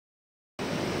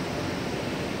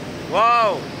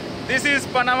Wow, this is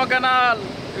Panama Canal.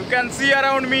 You can see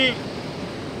around me.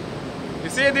 You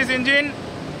see this engine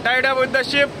tied up with the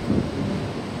ship,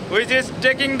 which is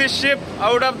taking this ship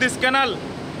out of this canal.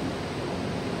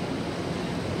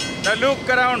 Now look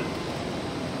around.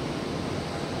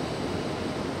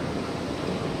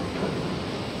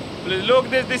 Please look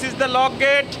this. This is the lock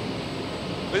gate.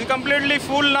 It is completely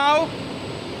full now.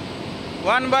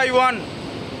 One by one.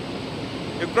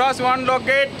 You cross one lock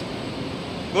gate,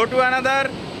 go to another.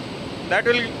 That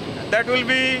will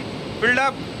be filled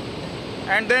up,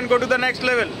 and then go to the next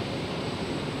level.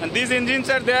 And these engines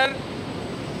are there.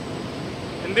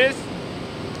 In this,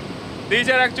 these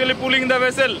are actually pulling the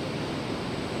vessel.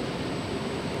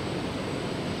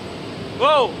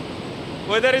 Whoa!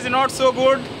 Weather is not so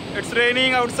good. It's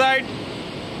raining outside.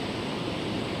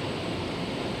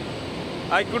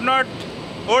 I could not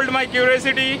hold my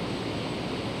curiosity,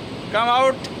 come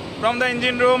out from the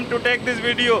engine room to take this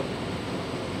video.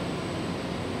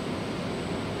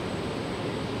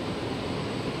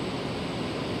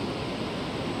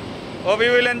 Hope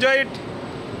you will enjoy it.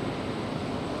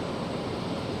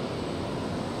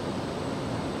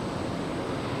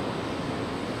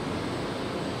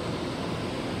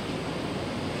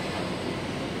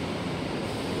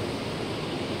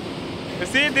 You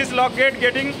see this lock gate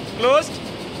getting closed.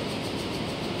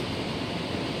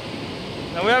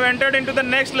 Now we have entered into the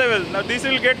next level. Now this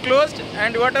will get closed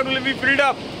and water will be filled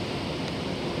up.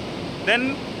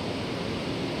 Then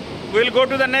we will go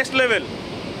to the next level.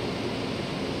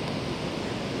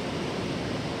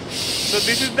 So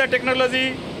this is the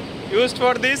technology used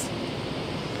for this.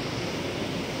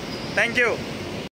 Thank you.